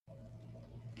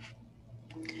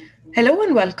Hello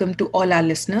and welcome to all our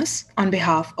listeners on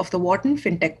behalf of the Wharton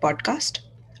FinTech Podcast.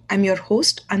 I'm your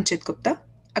host, Anchit Gupta,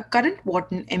 a current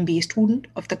Wharton MBA student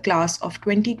of the class of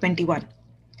 2021.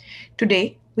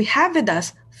 Today, we have with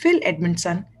us Phil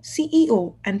Edmondson,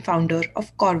 CEO and founder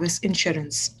of Corvus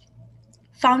Insurance.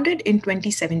 Founded in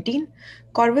 2017,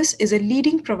 Corvus is a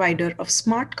leading provider of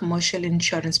smart commercial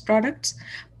insurance products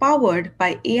powered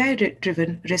by AI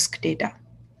driven risk data.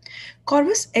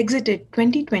 Corvus exited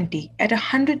 2020 at a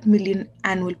 100 million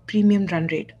annual premium run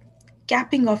rate,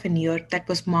 capping off a year that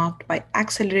was marked by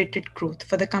accelerated growth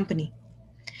for the company.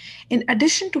 In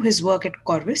addition to his work at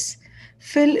Corvus,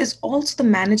 Phil is also the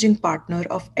managing partner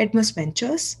of Edmus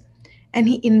Ventures, and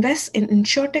he invests in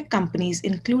insurtech companies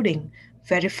including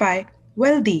Verify,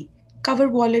 Wealthy,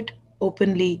 CoverWallet,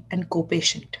 Openly, and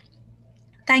CoPatient.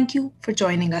 Thank you for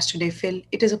joining us today, Phil.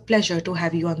 It is a pleasure to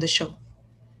have you on the show.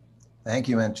 Thank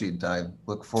you, Anchit. I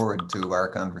look forward to our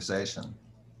conversation.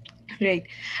 Great.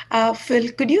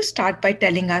 Phil, could you start by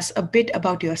telling us a bit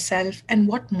about yourself and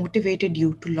what motivated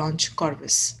you to launch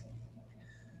Corvus?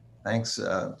 Thanks.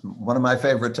 One of my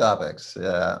favorite topics.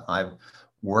 I've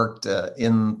worked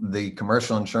in the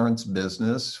commercial insurance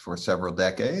business for several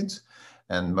decades,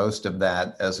 and most of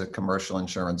that as a commercial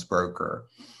insurance broker.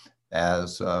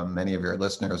 As many of your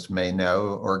listeners may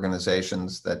know,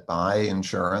 organizations that buy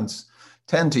insurance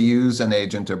tend to use an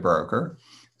agent or broker.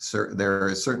 There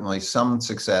is certainly some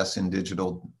success in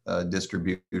digital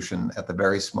distribution at the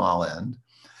very small end,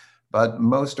 but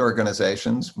most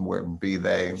organizations, be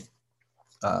they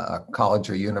a college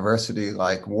or university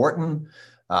like Wharton,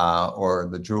 or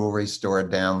the jewelry store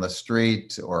down the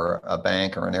street, or a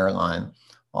bank or an airline,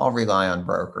 all rely on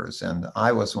brokers. And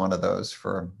I was one of those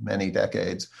for many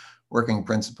decades, working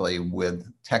principally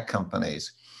with tech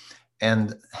companies.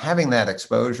 And having that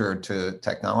exposure to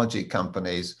technology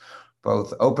companies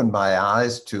both opened my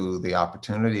eyes to the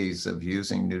opportunities of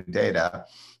using new data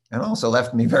and also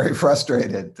left me very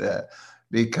frustrated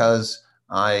because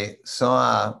I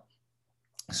saw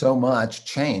so much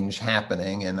change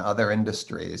happening in other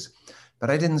industries,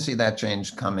 but I didn't see that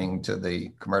change coming to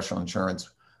the commercial insurance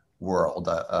world,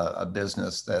 a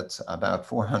business that's about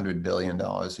 $400 billion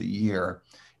a year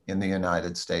in the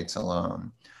United States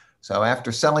alone. So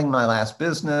after selling my last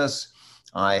business,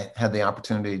 I had the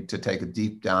opportunity to take a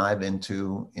deep dive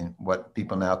into what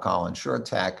people now call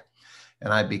insurtech,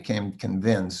 and I became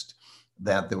convinced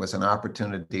that there was an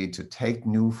opportunity to take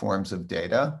new forms of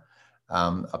data,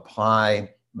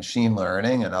 apply machine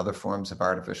learning and other forms of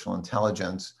artificial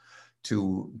intelligence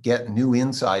to get new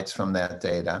insights from that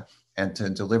data and to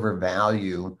deliver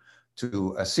value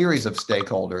to a series of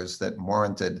stakeholders that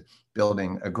warranted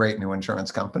building a great new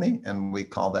insurance company. And we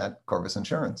call that Corvus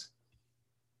Insurance.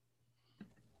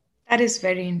 That is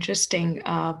very interesting.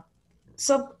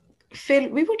 So, Phil,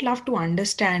 we would love to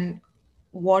understand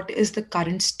what is the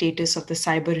current status of the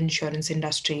cyber insurance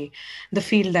industry, the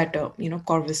field that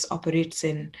Corvus operates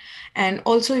in, and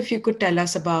also if you could tell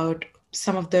us about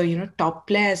some of the top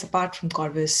players apart from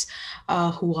Corvus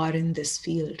who are in this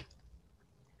field.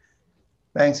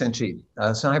 Thanks, Anchit.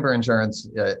 Cyber insurance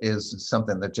is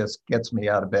something that just gets me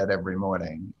out of bed every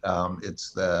morning.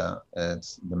 It's the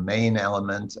main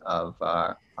element of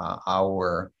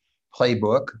our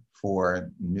playbook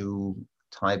for new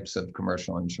types of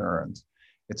commercial insurance.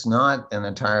 It's not an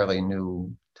entirely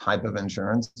new type of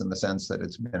insurance in the sense that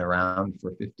it's been around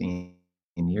for 15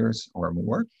 years or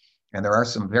more. And there are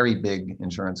some very big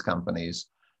insurance companies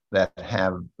that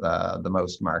have the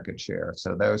most market share.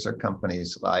 So those are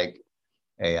companies like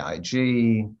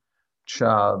AIG,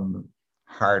 Chubb,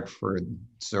 Hartford,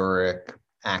 Zurich,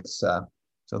 AXA.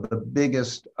 So the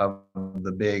biggest of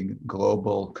the big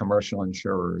global commercial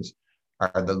insurers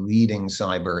are the leading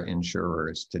cyber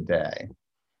insurers today.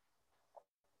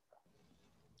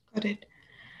 Got it.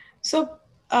 So,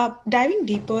 diving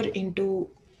deeper into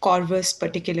Corvus,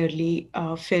 particularly,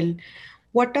 Phil,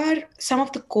 what are some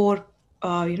of the core,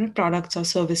 products or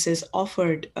services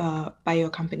offered by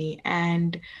your company,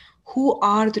 and who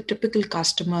are the typical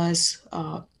customers?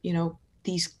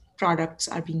 These products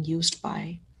are being used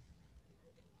by.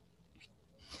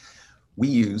 We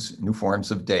use new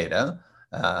forms of data,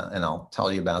 and I'll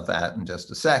tell you about that in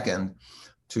just a second,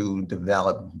 to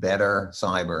develop better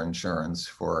cyber insurance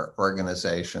for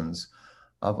organizations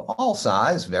of all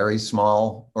size, very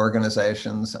small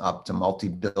organizations up to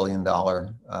multi-billion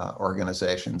dollar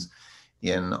organizations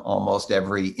in almost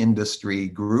every industry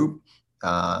group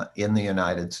in the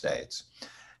United States.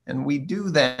 And we do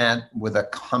that with a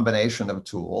combination of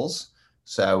tools.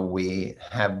 So we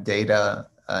have data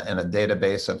and a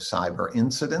database of cyber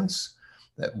incidents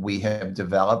that we have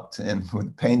developed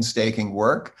with painstaking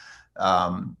work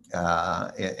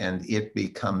and it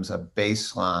becomes a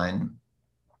baseline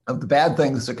of the bad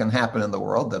things that can happen in the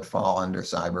world that fall under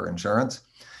cyber insurance.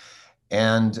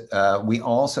 And we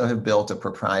also have built a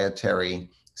proprietary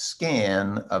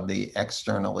scan of the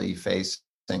externally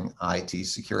facing IT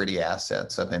security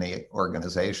assets of any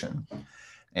organization.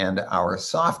 And our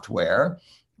software,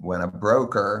 when a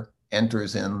broker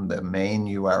enters in the main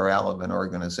URL of an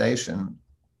organization,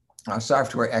 our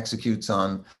software executes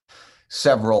on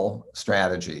several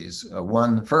strategies.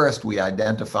 First, we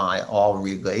identify all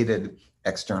related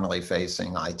externally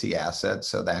facing IT assets.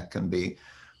 So that can be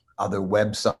other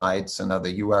websites and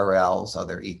other URLs,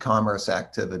 other e-commerce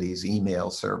activities, email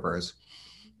servers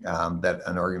that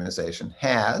an organization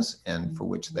has and for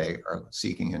which they are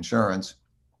seeking insurance.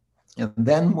 And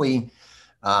then we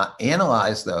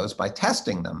analyze those by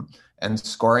testing them and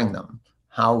scoring them.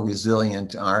 How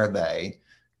resilient are they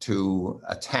to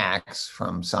attacks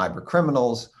from cyber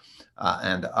criminals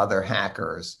and other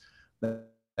hackers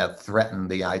that threaten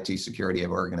the IT security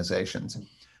of organizations?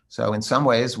 So in some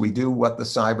ways, we do what the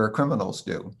cyber criminals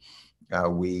do.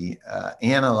 We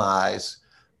analyze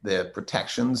the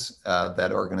protections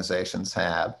that organizations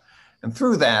have. And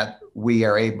through that, we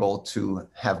are able to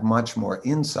have much more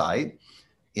insight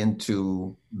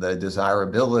into the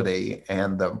desirability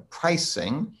and the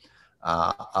pricing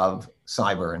of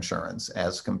cyber insurance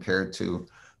as compared to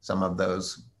some of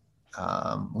those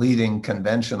leading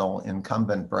conventional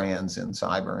incumbent brands in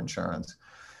cyber insurance.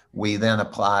 We then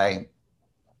apply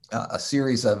a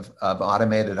series of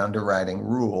automated underwriting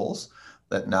rules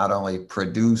that not only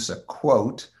produce a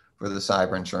quote for the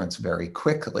cyber insurance very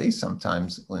quickly,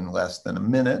 sometimes in less than a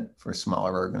minute for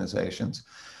smaller organizations,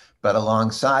 but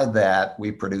alongside that,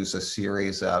 we produce a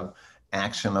series of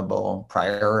actionable,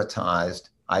 prioritized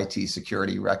IT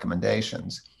security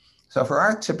recommendations. So for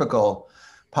our typical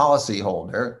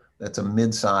policyholder, that's a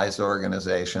mid-sized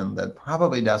organization that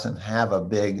probably doesn't have a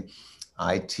big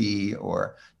IT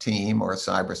or team or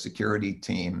cybersecurity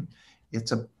team,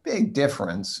 it's a big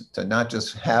difference to not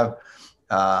just have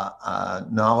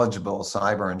knowledgeable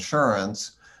cyber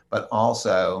insurance, but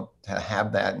also to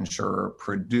have that insurer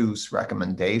produce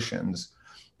recommendations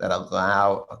that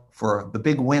allow for the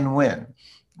big win-win,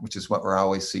 which is what we're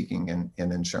always seeking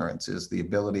in insurance, is the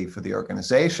ability for the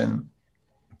organization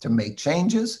to make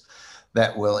changes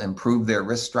that will improve their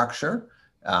risk structure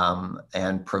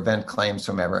and prevent claims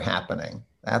from ever happening.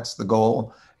 That's the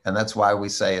goal. And that's why we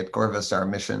say at Corvus, our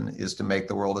mission is to make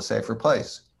the world a safer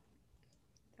place.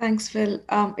 Thanks, Phil.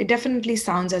 It definitely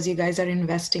sounds as you guys are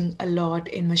investing a lot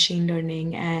in machine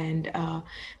learning and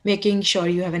making sure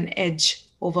you have an edge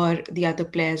over the other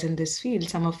players in this field,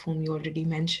 some of whom you already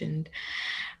mentioned.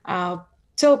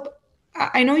 So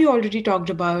I know you already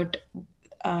talked about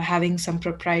having some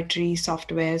proprietary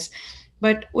softwares,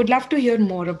 but would love to hear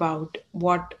more about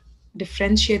what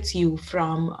differentiates you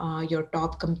from your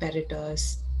top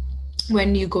competitors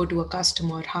when you go to a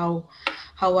customer. How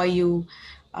are you?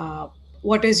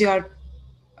 What is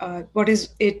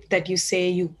it that you say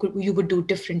you would do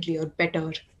differently or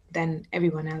better than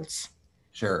everyone else?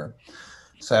 Sure.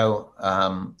 So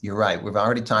you're right. We've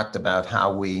already talked about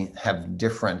how we have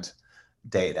different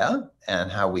data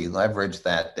and how we leverage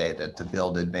that data to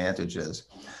build advantages.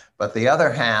 But the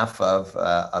other half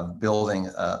of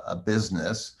building a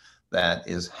business that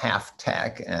is half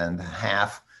tech and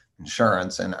half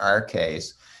insurance, in our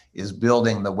case, is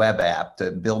building the web app,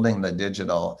 building the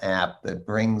digital app that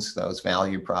brings those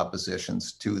value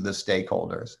propositions to the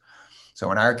stakeholders.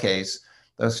 So in our case,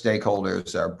 those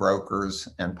stakeholders are brokers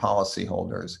and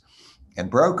policyholders. And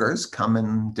brokers come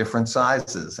in different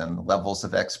sizes and levels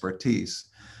of expertise.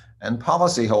 And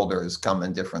policyholders come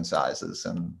in different sizes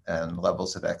and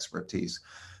levels of expertise.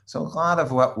 So a lot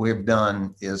of what we've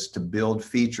done is to build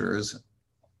features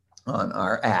on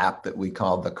our app that we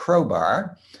call the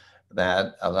Crowbar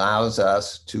that allows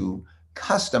us to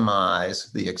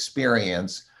customize the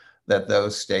experience that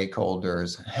those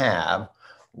stakeholders have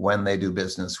when they do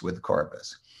business with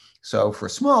Corvus. So for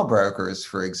small brokers,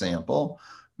 for example,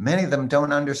 many of them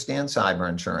don't understand cyber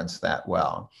insurance that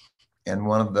well. And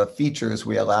one of the features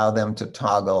we allow them to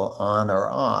toggle on or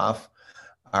off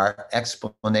are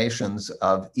explanations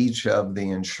of each of the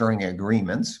insuring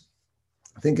agreements.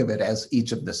 Think of it as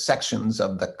each of the sections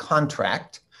of the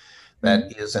contract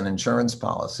that is an insurance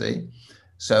policy,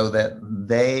 so that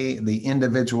the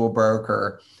individual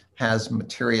broker has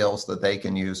materials that they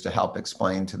can use to help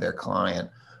explain to their client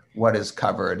what is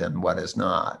covered and what is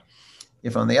not.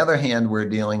 If, on the other hand, we're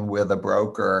dealing with a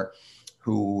broker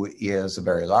who is a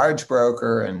very large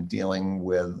broker and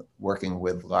working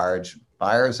with large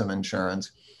buyers of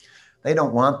insurance, they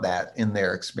don't want that in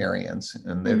their experience,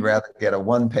 and they'd rather get a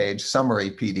one-page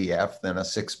summary PDF than a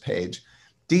 6-page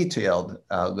detailed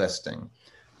listing.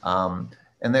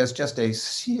 And there's just a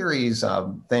series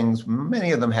of things,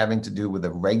 many of them having to do with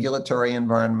the regulatory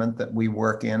environment that we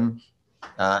work in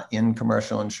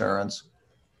commercial insurance,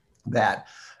 that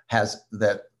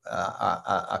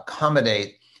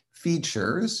accommodate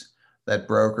features that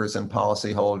brokers and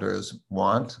policyholders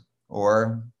want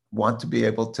or want to be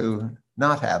able to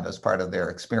not have as part of their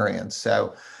experience.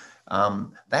 So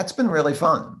that's been really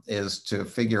fun, is to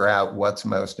figure out what's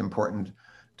most important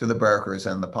to the brokers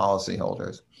and the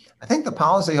policyholders. I think the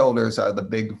policyholders are the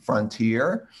big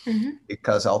frontier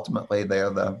because ultimately they're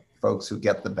the folks who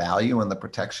get the value and the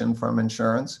protection from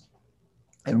insurance.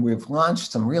 And we've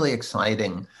launched some really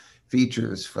exciting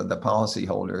features for the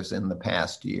policyholders in the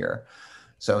past year.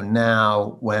 So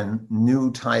now when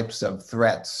new types of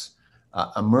threats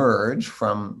emerge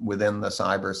from within the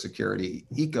cybersecurity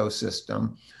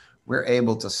ecosystem, we're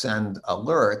able to send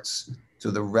alerts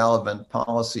to the relevant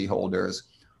policyholders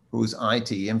whose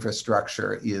IT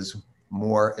infrastructure is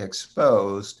more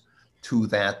exposed to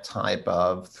that type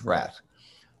of threat.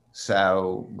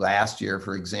 So last year,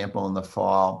 for example, in the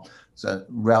fall, it's a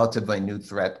relatively new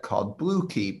threat called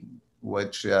Bluekeep,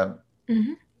 which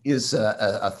is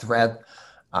a threat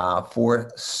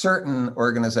for certain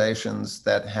organizations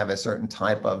that have a certain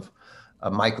type of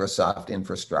Microsoft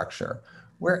infrastructure.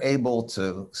 We're able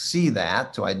to see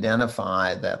that, to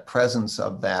identify the presence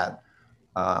of that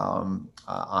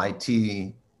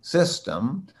IT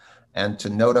system, and to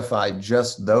notify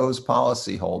just those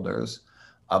policyholders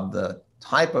of the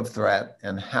type of threat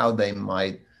and how they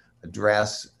might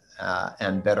address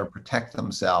and better protect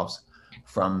themselves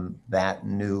from that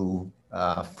new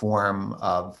form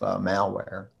of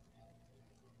malware.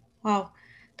 Wow,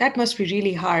 that must be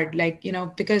really hard,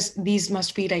 because these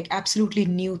must be like absolutely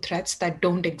new threats that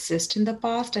don't exist in the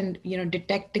past, and,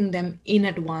 detecting them in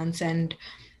advance and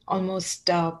almost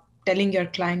telling your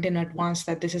client in advance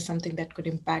that this is something that could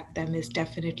impact them is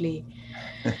definitely.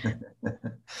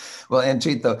 Well, and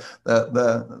Cheat,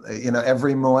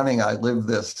 every morning I live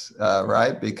this,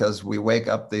 right? Because we wake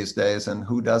up these days, and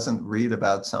who doesn't read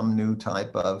about some new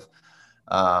type of,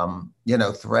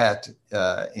 threat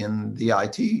in the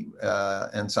IT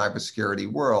and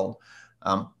cybersecurity world.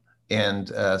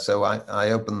 So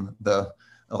I open the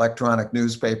electronic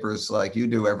newspapers like you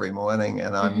do every morning,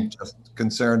 and I'm just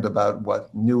concerned about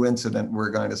what new incident we're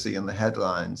going to see in the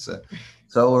headlines.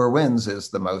 SolarWinds is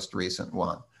the most recent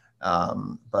one.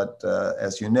 But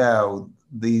as you know,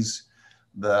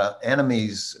 the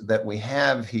enemies that we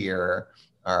have here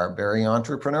are very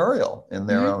entrepreneurial in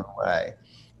their own way.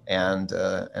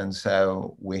 And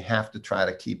so we have to try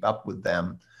to keep up with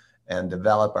them and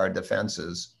develop our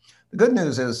defenses. The good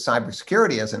news is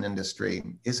cybersecurity as an industry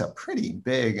is a pretty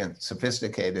big and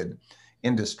sophisticated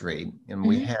industry. And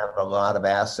we have a lot of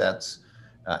assets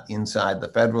inside the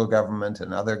federal government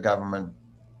and other government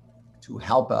to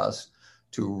help us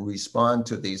to respond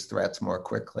to these threats more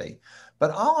quickly.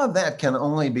 But all of that can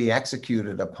only be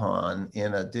executed upon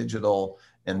in a digital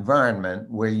environment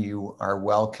where you are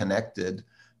well connected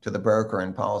to the broker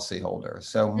and policyholder.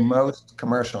 So most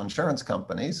commercial insurance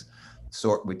companies,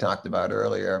 sort we talked about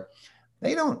earlier,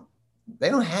 they don't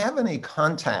have any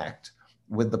contact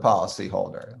with the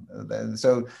policyholder.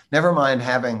 So never mind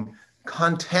having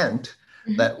content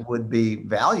that would be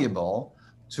valuable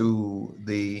to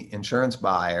the insurance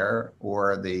buyer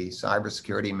or the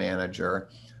cybersecurity manager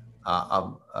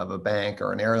of a bank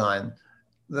or an airline.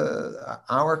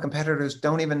 Our competitors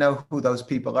don't even know who those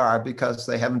people are because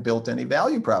they haven't built any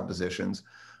value propositions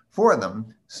for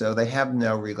them. So they have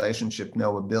no relationship,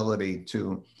 no ability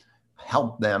to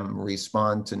help them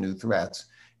respond to new threats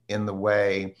in the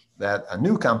way that a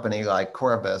new company like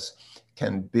Corvus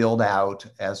can build out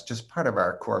as just part of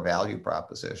our core value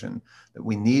proposition, that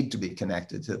we need to be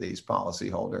connected to these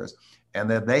policyholders and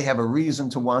that they have a reason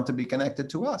to want to be connected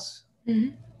to us.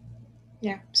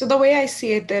 Yeah. So the way I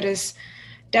see it, there is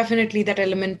definitely that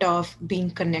element of being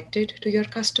connected to your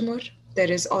customer.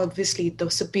 There is obviously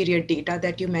the superior data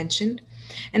that you mentioned.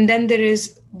 And then there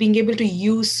is being able to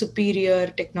use superior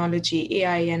technology,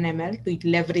 AI and ML, to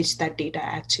leverage that data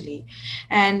actually.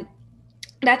 And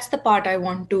that's the part I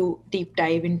want to deep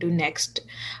dive into next.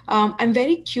 I'm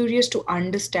very curious to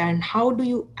understand, how do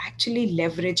you actually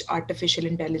leverage artificial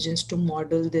intelligence to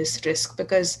model this risk?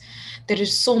 Because there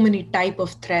is so many type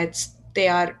of threats. They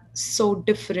are so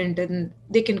different and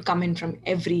they can come in from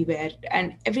everywhere,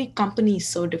 and every company is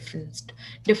so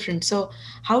different. So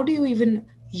how do you even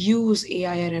use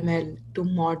AI or ML to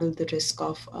model the risk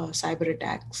of cyber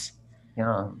attacks?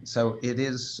 Yeah, so it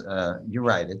is, you're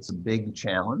right, it's a big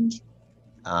challenge.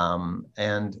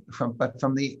 But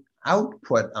from the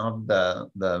output of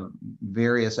the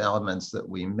various elements that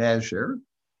we measure,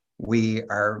 we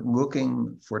are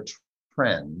looking for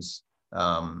trends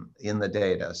in the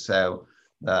data. So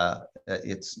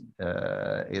it's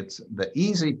the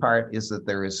easy part is that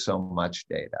there is so much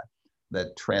data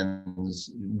that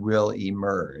trends will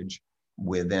emerge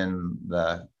within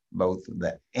both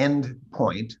the end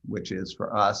point, which is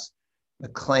for us the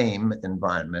claim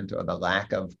environment or the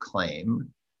lack of claim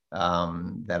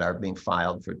that are being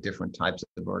filed for different types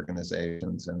of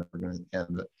organizations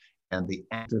and the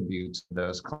attributes of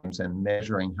those claims and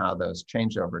measuring how those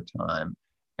change over time,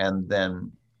 and then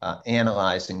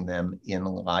analyzing them in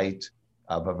light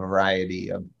of a variety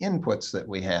of inputs that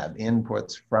we have,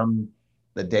 inputs from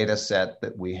the data set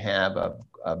that we have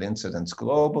of incidents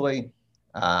globally,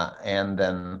 and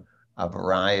then a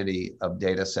variety of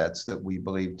data sets that we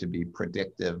believe to be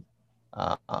predictive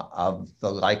of the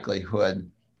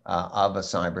likelihood of a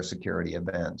cybersecurity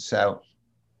event. So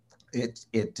it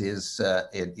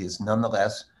is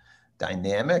nonetheless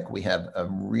dynamic. We have a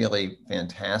really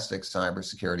fantastic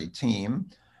cybersecurity team,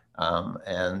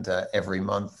 and every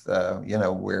month,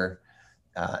 we're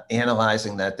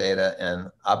analyzing that data and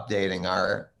updating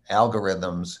our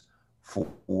algorithms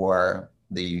for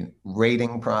the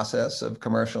rating process of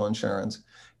commercial insurance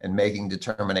and making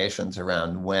determinations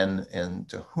around when and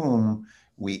to whom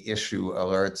we issue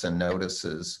alerts and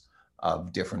notices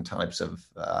of different types of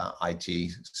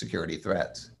IT security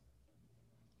threats.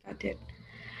 Got it.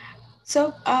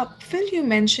 So, Phil, you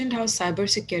mentioned how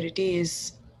cybersecurity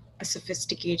is a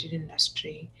sophisticated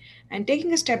industry. And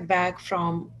taking a step back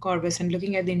from Corvus and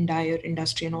looking at the entire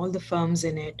industry and all the firms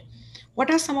in it, what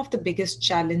are some of the biggest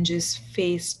challenges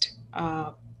faced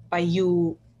by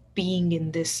you being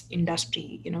in this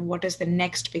industry? What is the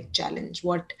next big challenge?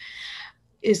 What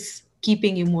is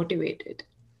keeping you motivated?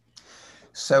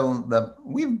 So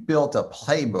we've built a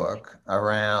playbook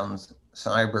around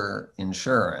cyber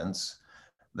insurance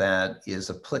that is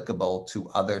applicable to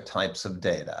other types of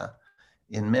data.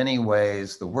 In many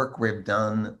ways, the work we've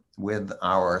done with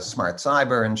our smart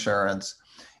cyber insurance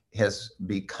has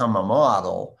become a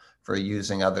model for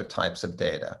using other types of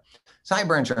data.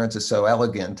 Cyber insurance is so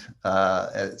elegant,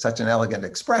 such an elegant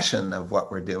expression of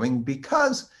what we're doing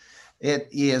because it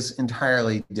is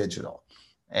entirely digital.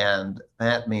 And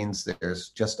that means there's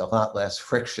just a lot less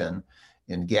friction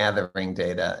in gathering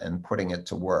data and putting it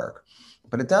to work.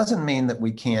 But it doesn't mean that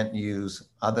we can't use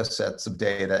other sets of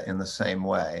data in the same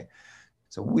way.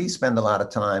 So we spend a lot of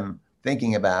time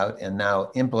thinking about and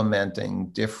now implementing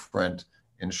different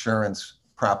insurance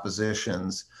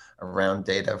propositions around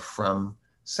data from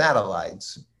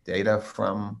satellites, data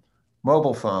from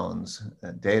mobile phones,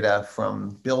 data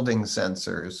from building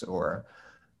sensors or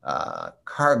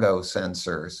cargo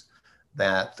sensors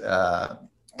that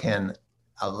can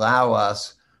allow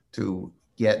us to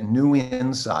get new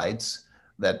insights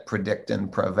that predict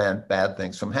and prevent bad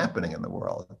things from happening in the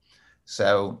world.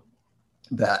 So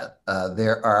that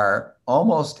there are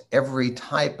almost every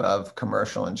type of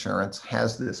commercial insurance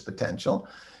has this potential.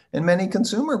 And many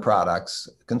consumer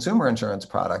insurance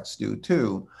products do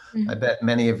too. Mm-hmm. I bet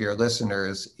many of your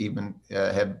listeners even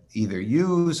have either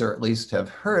used or at least have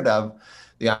heard of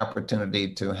the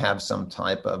opportunity to have some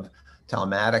type of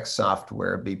telematics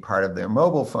software be part of their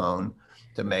mobile phone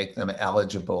to make them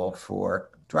eligible for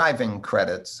driving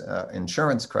credits,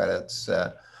 insurance credits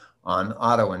on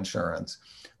auto insurance.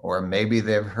 Or maybe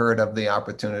they've heard of the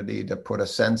opportunity to put a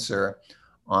sensor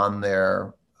on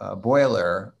their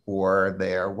boiler or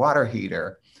their water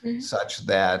heater, mm-hmm. such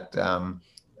that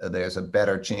there's a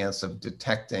better chance of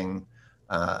detecting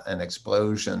an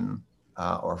explosion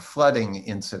or flooding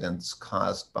incidents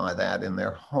caused by that in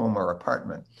their home or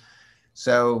apartment.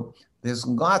 So there's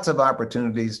lots of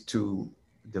opportunities to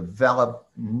develop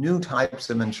new types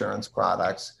of insurance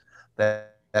products that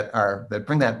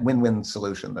bring that win-win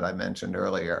solution that I mentioned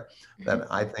earlier, that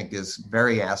I think is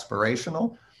very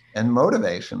aspirational and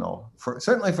motivational,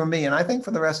 certainly for me, and I think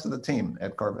for the rest of the team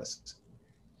at Corvus.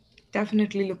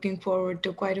 Definitely looking forward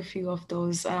to quite a few of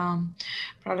those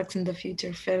products in the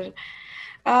future, Phil.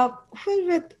 Phil,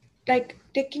 with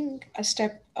taking a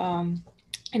step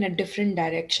in a different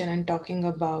direction and talking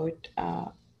about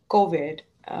COVID,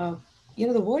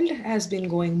 the world has been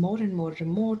going more and more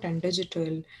remote and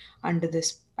digital under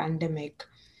this pandemic.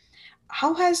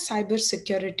 How has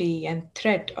cybersecurity and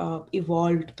threat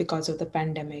evolved because of the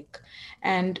pandemic?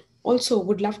 And also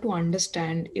would love to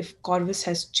understand if Corvus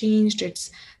has changed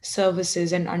its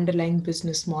services and underlying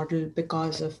business model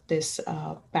because of this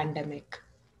pandemic.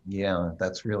 Yeah,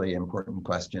 that's really important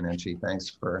question, Anchi. Thanks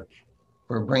for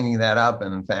bringing that up.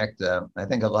 And in fact, I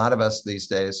think a lot of us these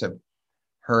days have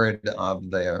heard of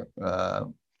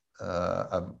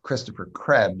of Christopher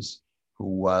Krebs, who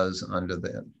was under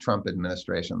the Trump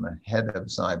administration the head of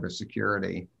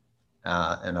cybersecurity.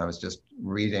 And I was just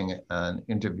reading an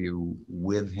interview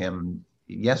with him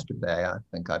yesterday. I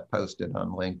think I posted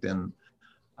on LinkedIn,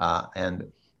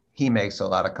 and he makes a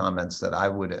lot of comments that I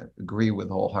would agree with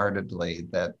wholeheartedly,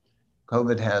 that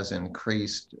COVID has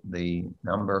increased the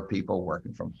number of people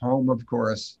working from home, of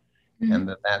course, and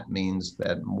that means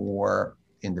that more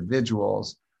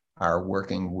individuals are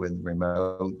working with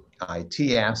remote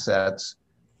IT assets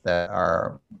that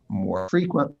are more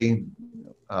frequently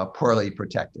poorly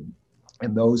protected.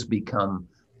 And those become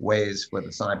ways for the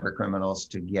cyber criminals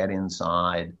to get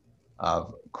inside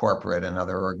of corporate and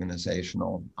other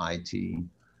organizational IT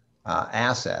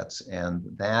assets. And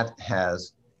that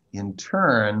has, in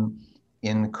turn,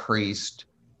 increased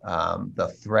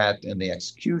the threat and the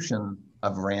execution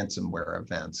of ransomware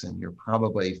events. And you're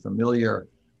probably familiar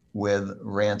with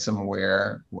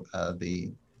ransomware,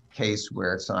 the case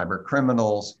where cyber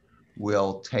criminals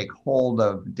will take hold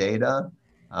of data,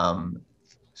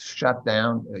 shut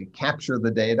down, capture the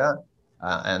data,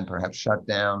 and perhaps shut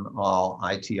down all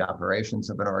IT operations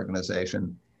of an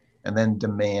organization, and then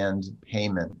demand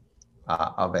payment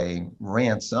of a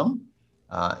ransom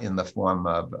in the form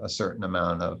of a certain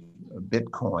amount of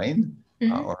Bitcoin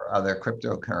or other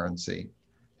cryptocurrency.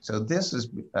 So this is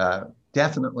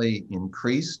definitely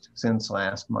increased since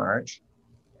last March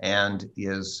and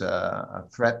is a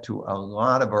threat to a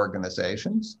lot of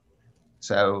organizations.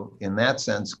 So in that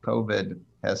sense, COVID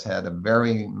has had a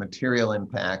very material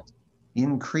impact,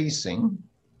 increasing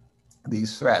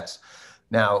these threats.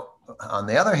 Now, on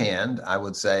the other hand, I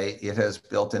would say it has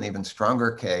built an even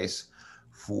stronger case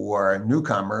for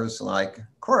newcomers like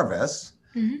Corvus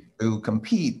who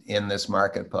compete in this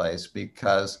marketplace,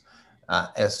 because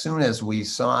as soon as we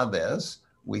saw this,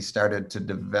 we started to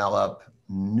develop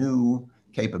new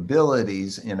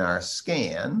capabilities in our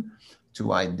scan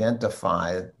to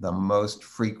identify the most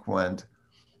frequent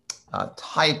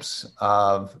types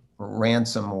of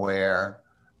ransomware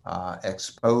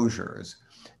exposures.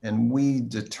 And we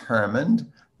determined,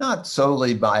 not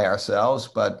solely by ourselves,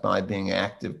 but by being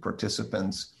active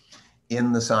participants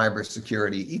in the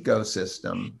cybersecurity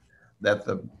ecosystem, that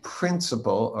the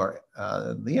principal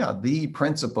the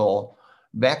principal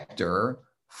vector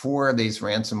for these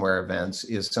ransomware events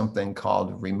is something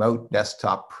called remote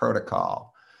desktop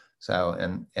protocol. So,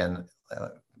 and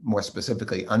more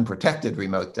specifically, unprotected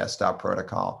remote desktop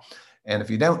protocol. And if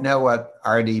you don't know what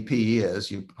RDP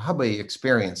is, you probably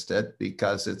experienced it,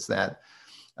 because it's that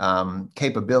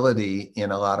capability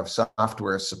in a lot of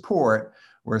software support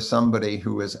where somebody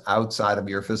who is outside of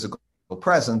your physical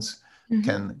presence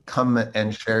can come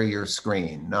and share your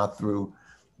screen, not through,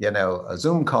 a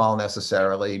Zoom call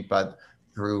necessarily, but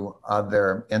through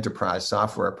other enterprise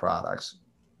software products.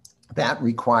 That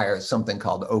requires something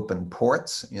called open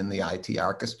ports in the IT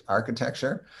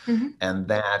architecture, and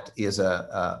that is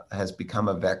has become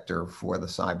a vector for the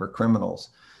cyber criminals.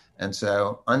 And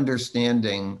so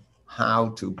understanding how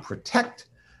to protect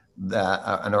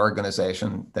an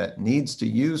organization that needs to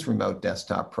use remote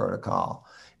desktop protocol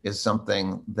is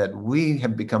something that we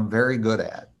have become very good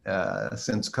at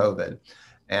since COVID.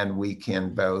 And we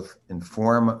can both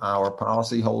inform our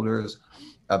policyholders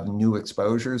of new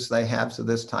exposures they have to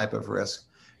this type of risk,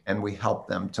 and we help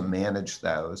them to manage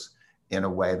those in a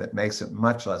way that makes it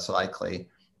much less likely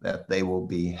that they will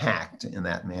be hacked in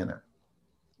that manner.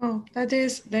 Oh, that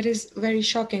is very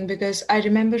shocking, because I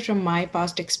remember from my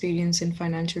past experience in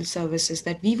financial services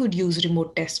that we would use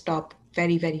remote desktop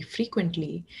very, very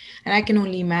frequently. And I can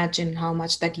only imagine how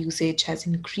much that usage has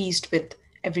increased with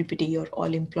everybody or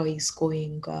all employees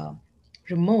going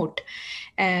remote.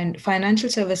 And financial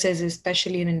services,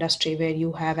 especially an industry where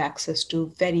you have access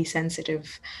to very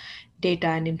sensitive data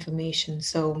and information.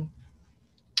 So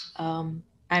I'm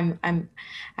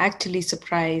actually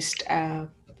surprised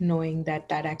knowing that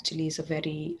actually is a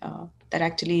very that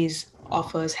actually is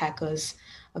offers hackers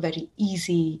a very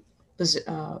easy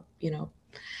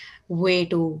way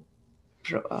to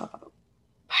uh,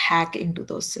 hack into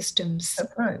those systems.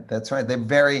 That's right. That's right. They're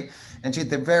very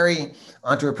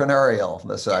entrepreneurial,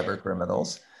 the cyber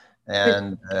criminals.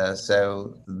 And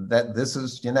so that this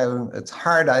is, it's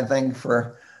hard, I think,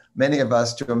 for many of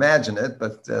us to imagine it,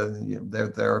 but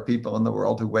there are people in the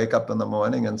world who wake up in the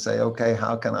morning and say, okay,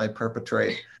 how can I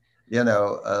perpetrate,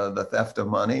 the theft of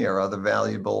money or other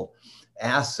valuable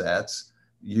assets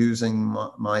using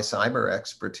my cyber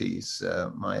expertise,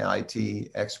 my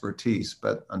IT expertise?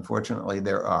 But unfortunately,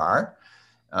 there are.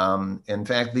 In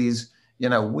fact, these,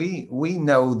 we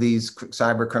know these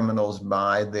cyber criminals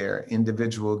by their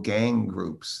individual gang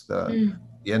groups.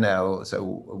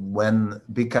 So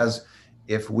because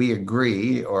if we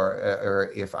agree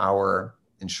or if our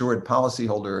insured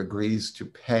policyholder agrees to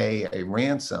pay a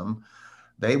ransom,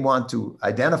 they want to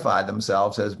identify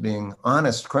themselves as being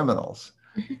honest criminals,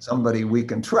 somebody we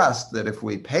can trust that if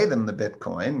we pay them the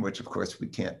Bitcoin, which of course we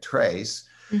can't trace,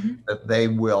 that they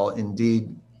will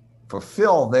indeed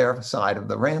fulfill their side of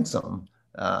the ransom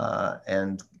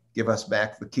and give us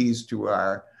back the keys to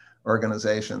our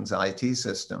organization's IT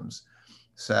systems.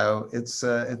 So it's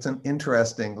an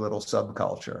interesting little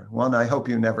subculture, one I hope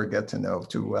you never get to know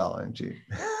too well, Angie.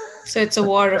 So it's a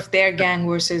war of their gang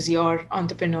versus your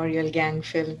entrepreneurial gang,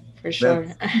 Phil, for sure.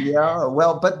 Yeah,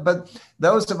 well, but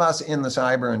those of us in the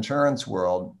cyber insurance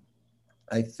world,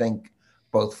 I think,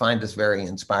 both find this very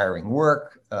inspiring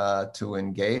work to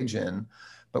engage in,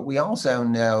 but we also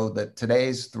know that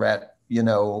today's threat,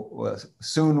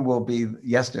 soon will be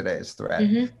yesterday's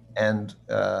threat. And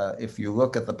if you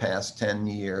look at the past 10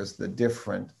 years, the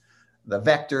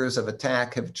vectors of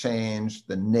attack have changed,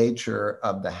 the nature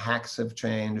of the hacks have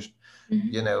changed.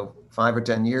 5 or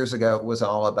 10 years ago, it was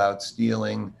all about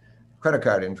stealing credit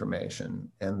card information,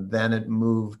 and then it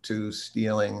moved to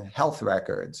stealing health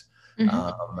records,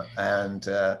 and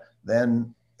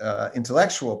then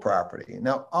intellectual property.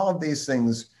 Now, all of these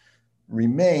things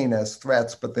remain as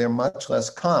threats, but they're much less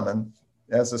common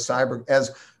as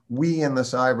we in the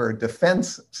cyber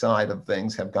defense side of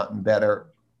things have gotten better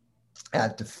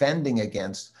at defending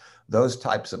against those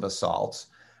types of assaults.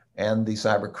 And the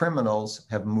cyber criminals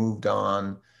have moved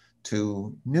on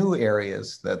to new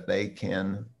areas that they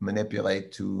can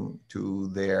manipulate to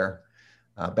their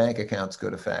bank accounts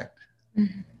good effect.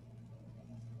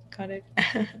 Got it.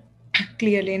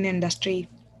 Clearly an industry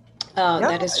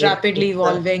that is rapidly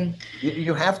evolving.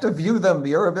 You have to view them.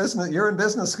 You're in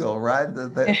business school, right?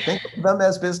 Think of them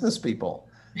as business people.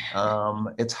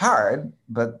 It's hard,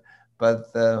 but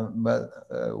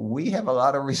we have a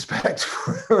lot of respect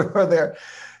for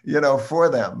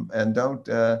them, and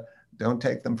don't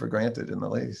take them for granted in the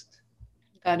least.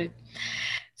 Got it.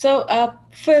 So,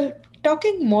 Phil,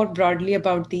 talking more broadly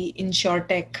about the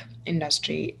insurtech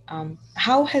industry,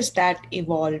 how has that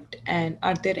evolved, and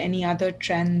are there any other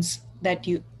trends that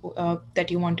you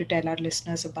want to tell our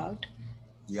listeners about?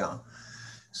 Yeah.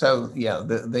 So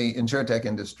the insurtech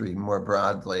industry more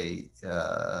broadly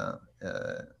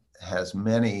has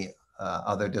many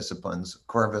other disciplines.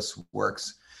 Corvus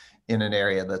works in an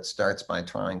area that starts by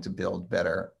trying to build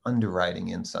better underwriting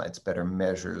insights, better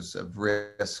measures of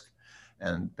risk,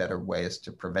 and better ways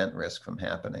to prevent risk from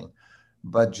happening.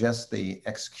 But just the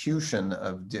execution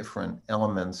of different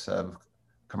elements of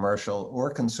commercial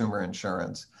or consumer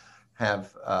insurance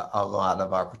have a lot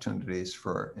of opportunities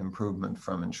for improvement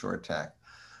from insurtech.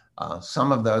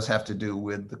 Some of those have to do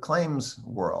with the claims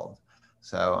world.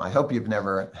 So I hope you've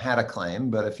never had a claim,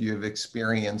 but if you've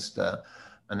experienced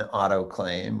an auto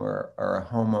claim or a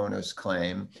homeowner's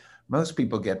claim, most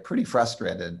people get pretty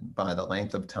frustrated by the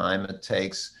length of time it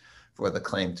takes for the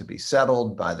claim to be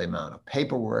settled, by the amount of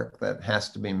paperwork that has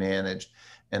to be managed,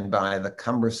 and by the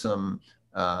cumbersome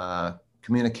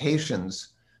communications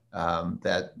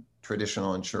that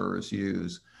traditional insurers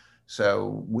use.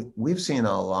 So we've seen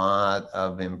a lot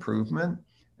of improvement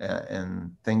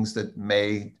and things that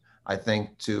may, I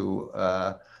think, to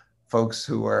folks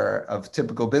who are of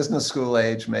typical business school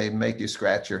age may make you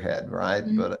scratch your head, right?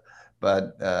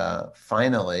 But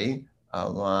finally, a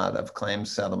lot of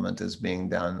claims settlement is being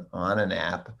done on an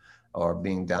app or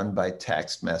being done by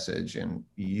text message and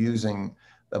using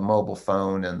the mobile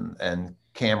phone and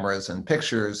cameras and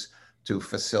pictures to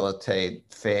facilitate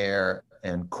fair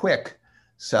and quick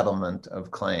settlement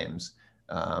of claims.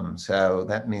 So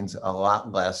that means a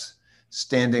lot less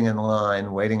standing in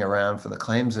line, waiting around for the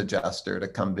claims adjuster to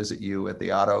come visit you at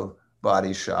the auto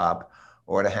body shop,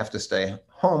 or to have to stay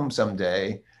home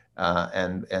someday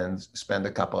and spend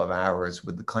a couple of hours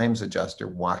with the claims adjuster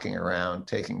walking around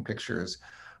taking pictures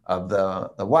of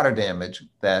the water damage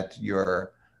that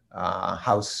your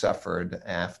house suffered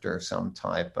after some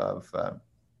type of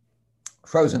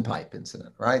frozen pipe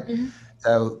incident, right?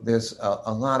 So there's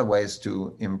a lot of ways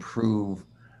to improve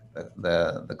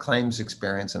the claims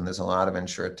experience, and there's a lot of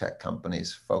insurtech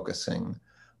companies focusing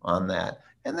on that.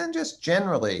 And then just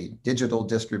generally digital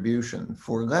distribution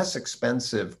for less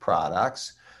expensive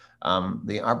products,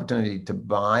 the opportunity to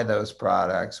buy those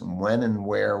products when and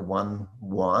where one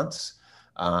wants,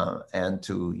 and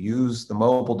to use the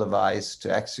mobile device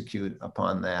to execute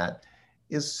upon that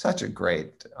is such a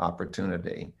great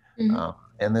opportunity.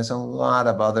 And there's a lot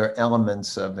of other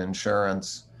elements of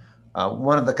insurance.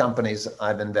 One of the companies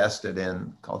I've invested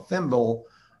in, called Thimble,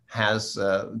 has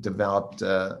developed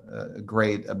a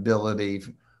great ability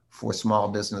for small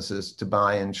businesses to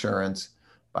buy insurance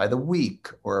by the week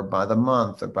or by the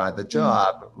month or by the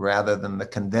job, rather than the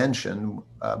convention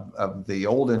of the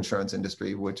old insurance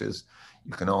industry, which is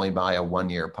you can only buy a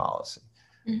 1-year policy.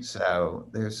 So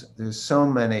there's so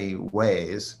many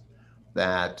ways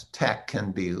that tech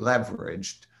can be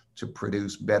leveraged to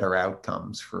produce better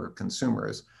outcomes for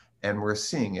consumers. And we're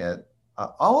seeing it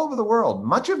all over the world.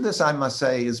 Much of this, I must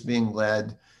say, is being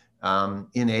led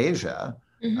in Asia,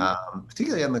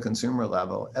 particularly on the consumer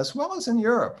level, as well as in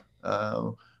Europe.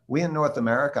 We in North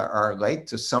America are late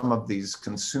to some of these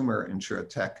consumer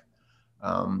insurtech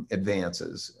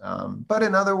advances. But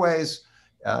in other ways,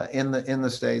 in the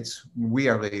States, we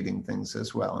are leading things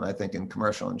as well. And I think in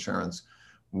commercial insurance,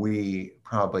 we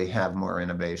probably have more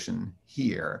innovation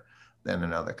here than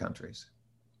in other countries.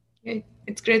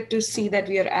 It's great to see that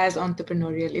we are as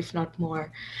entrepreneurial, if not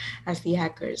more, as the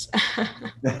hackers.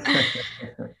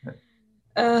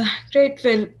 Great,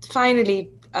 Phil.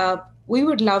 Finally, we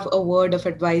would love a word of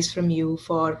advice from you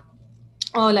for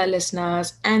all our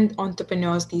listeners and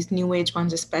entrepreneurs, these new age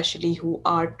ones especially, who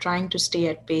are trying to stay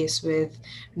at pace with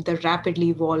the rapidly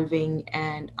evolving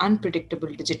and unpredictable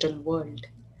digital world.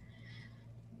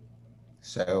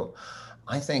 So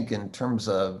I think in terms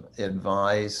of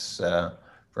advice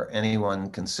for anyone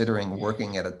considering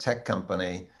working at a tech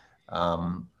company,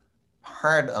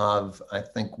 part of, I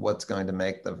think, what's going to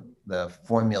make the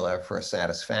formula for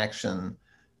satisfaction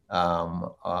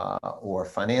or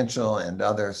financial and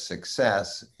other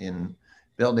success in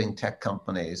building tech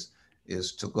companies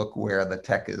is to look where the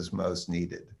tech is most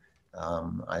needed.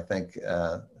 I think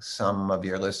some of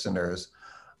your listeners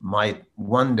might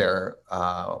wonder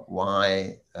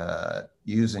why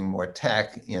using more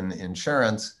tech in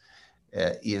insurance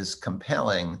is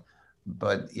compelling.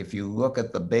 But if you look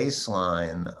at the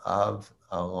baseline of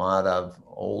a lot of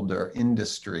older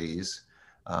industries,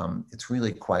 it's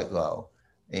really quite low.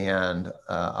 And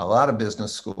a lot of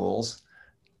business schools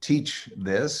teach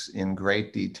this in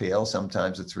great detail.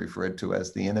 Sometimes it's referred to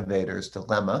as the innovator's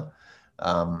dilemma,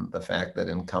 the fact that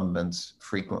incumbents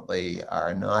frequently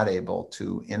are not able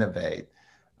to innovate.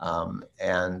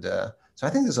 So I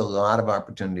think there's a lot of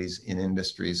opportunities in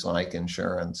industries like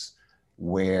insurance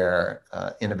where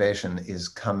innovation is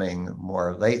coming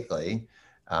more lately.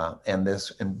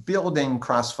 And building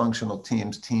cross-functional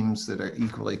teams that are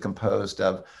equally composed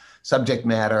of subject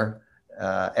matter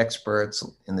experts,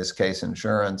 in this case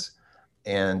insurance,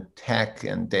 and tech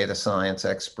and data science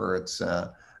experts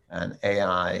and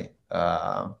AI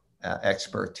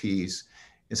expertise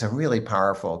is a really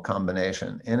powerful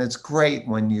combination. And it's great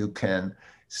when you can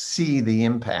see the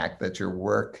impact that your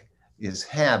work is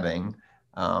having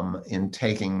in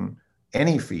taking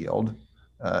any field,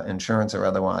 insurance or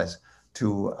otherwise,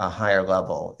 to a higher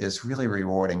level. Is really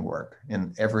rewarding work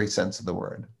in every sense of the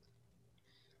word.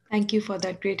 Thank you for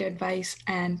that great advice,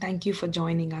 and thank you for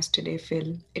joining us today,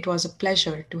 Phil. It was a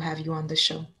pleasure to have you on the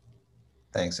show.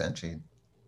 Thanks, Anjit.